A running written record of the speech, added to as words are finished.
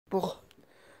people.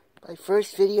 My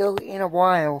first video in a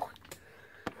while.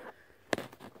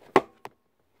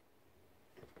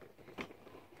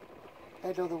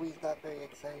 I know Louie's not very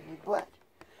excited, but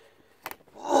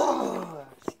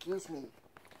excuse me.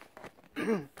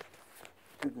 It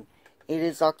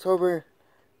is October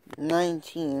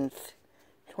 19th,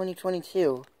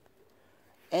 2022.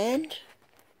 And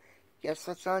guess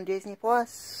what's on Disney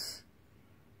Plus?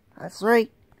 That's right.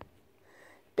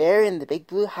 Bear in the Big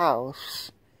Blue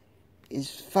House is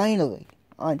finally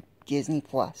on Disney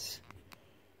Plus.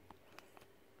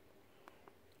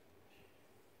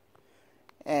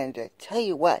 And tell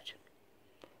you what,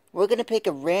 we're gonna pick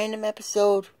a random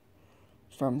episode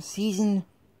from season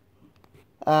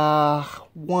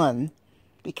 1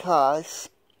 because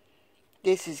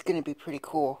this is gonna be pretty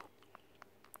cool.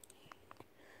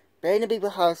 Bear in the Big Blue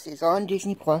House is on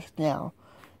Disney Plus now,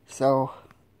 so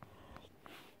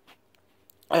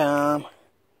of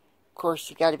course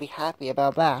you gotta be happy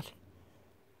about that.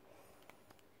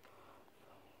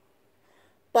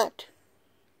 But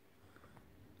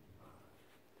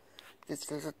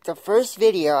this is the first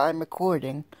video I'm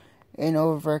recording in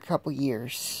over a couple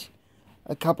years.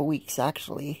 A couple weeks,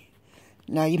 actually.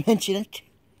 Now you mention it.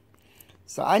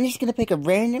 So I'm just gonna pick a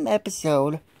random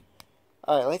episode.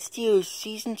 Alright, let's do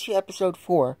Season 2, Episode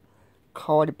 4.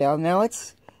 Call It a Bell. Now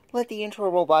let's let the intro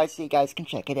roll by so you guys can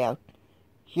check it out.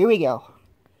 Here we go.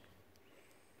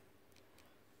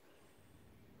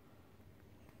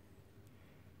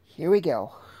 Here we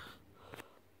go.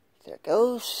 There it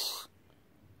goes.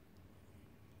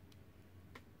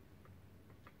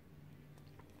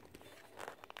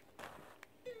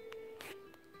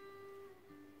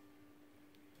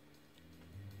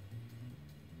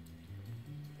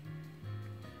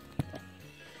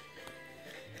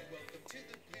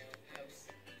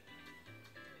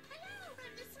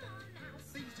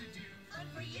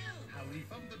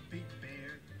 From the Big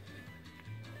Bear.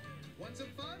 Want some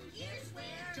fun? Here's where.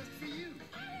 Just for you.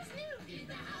 All is new in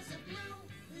the House of Blue.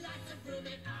 Lots of room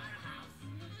in our house.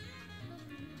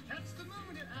 Catch the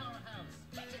moon at our house.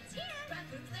 Kitchen's here.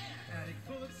 Bathroom's there. Attic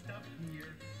full of stuff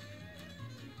here.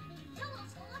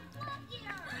 Pillows full of fluff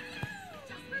here.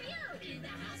 Just for you in the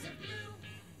House of Blue.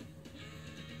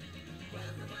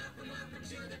 Welcome, welcome, welcome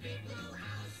to the Big Blue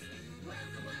House.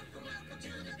 Welcome, welcome, welcome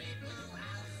to the Big Blue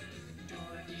House.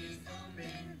 Door is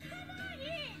open. Come on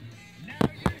in. Now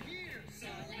you're here. So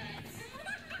let's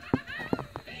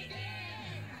begin.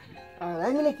 Alright,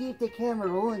 I'm gonna keep the camera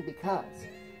rolling because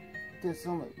there's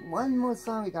only one more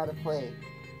song we gotta play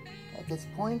at this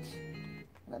point.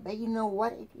 And I bet you know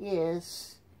what it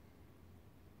is.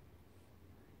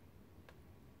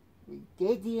 We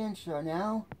did the intro.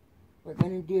 Now we're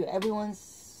gonna do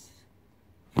everyone's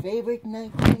favorite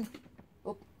night thing.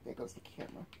 Oh, there goes the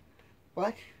camera.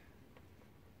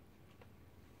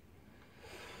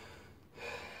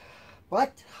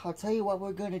 But I'll tell you what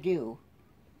we're gonna do.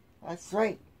 That's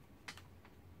right.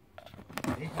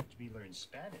 They helped me learn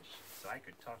Spanish so I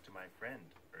could talk to my friend,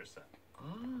 Ursa.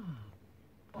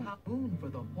 A boon for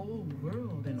the whole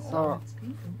world and So, all its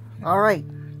people. Alright,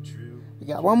 True. we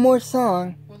got one more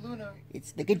song. Well, Luna,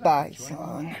 It's the goodbye join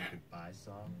song. me for the goodbye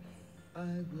song. I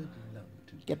would love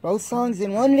to. Get both songs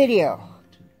in one video.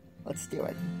 Let's do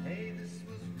it. Hey, this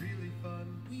was really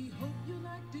fun. We hope you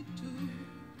liked it too.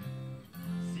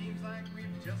 Seems like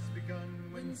we've just begun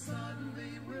when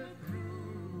suddenly we're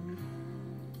through.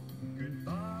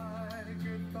 Goodbye,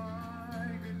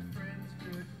 goodbye, good friends,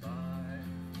 goodbye.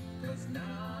 'Cause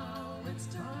now it's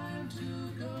time to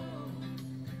go.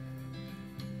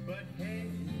 But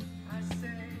hey, I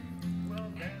say,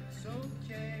 well, that's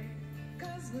okay.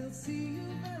 'Cause we'll see you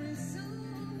very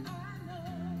soon, I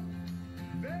know.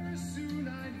 Very soon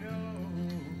I know.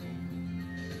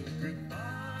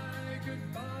 Goodbye,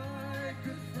 goodbye,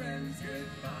 good friends,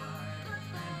 goodbye.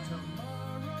 And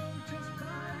tomorrow, just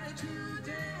like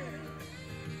today,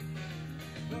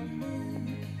 the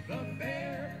moon, the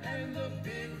bear, and the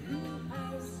big blue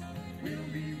house will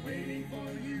be waiting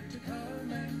for you to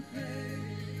come and play.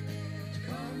 To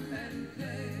come and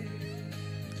play.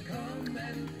 To come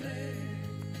and play.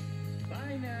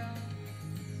 Bye now.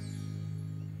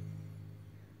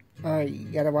 Alright, you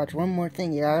gotta watch one more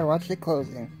thing. You gotta watch the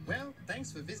closing. Well,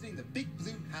 thanks for visiting the Big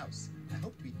Blue House. I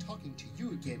hope to be talking to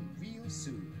you again real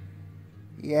soon.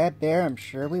 Yeah, Bear, I'm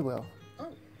sure we will.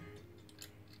 Oh.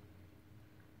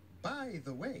 By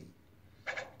the way,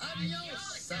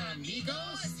 adios,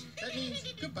 amigos. That means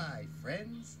goodbye,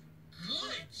 friends.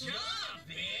 Good job,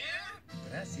 Bear.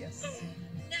 Gracias.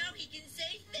 Now he can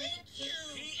say thank you.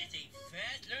 He is a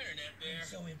fast learner, that Bear.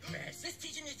 So impressed. Let's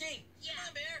teach him to sing. Yeah. Come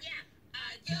on, Bear. Yeah.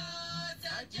 Adios,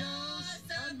 adios,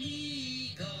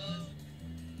 amigos.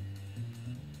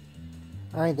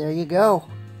 Alright, there you go.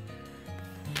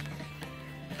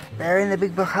 Bear in the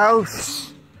Big Blue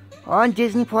House on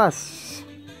Disney Plus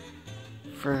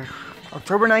for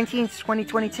October 19th,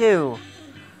 2022.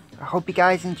 I hope you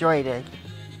guys enjoyed it.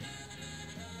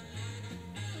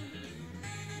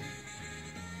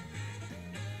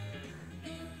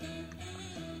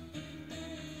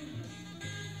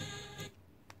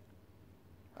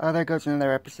 Oh, there goes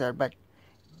another episode, but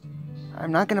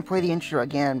I'm not going to play the intro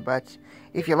again, but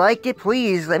if you liked it,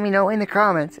 please let me know in the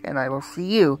comments, and I will see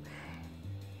you.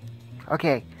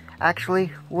 Okay,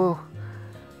 actually, we'll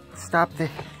stop the...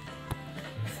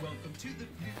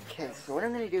 Okay, so what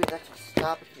I'm going to do is actually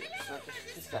stop it here, so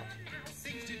just stop.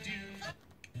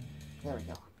 There we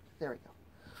go, there we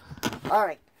go.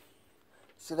 Alright,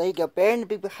 so there you go, Bear in the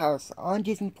Big Blue House on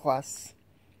Disney Plus,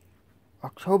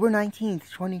 October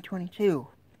 19th, 2022.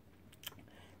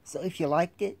 So if you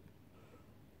liked it,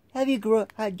 did you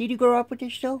grow up with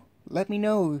this show? Let me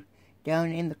know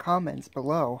down in the comments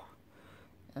below.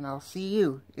 And I'll see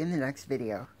you in the next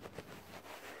video.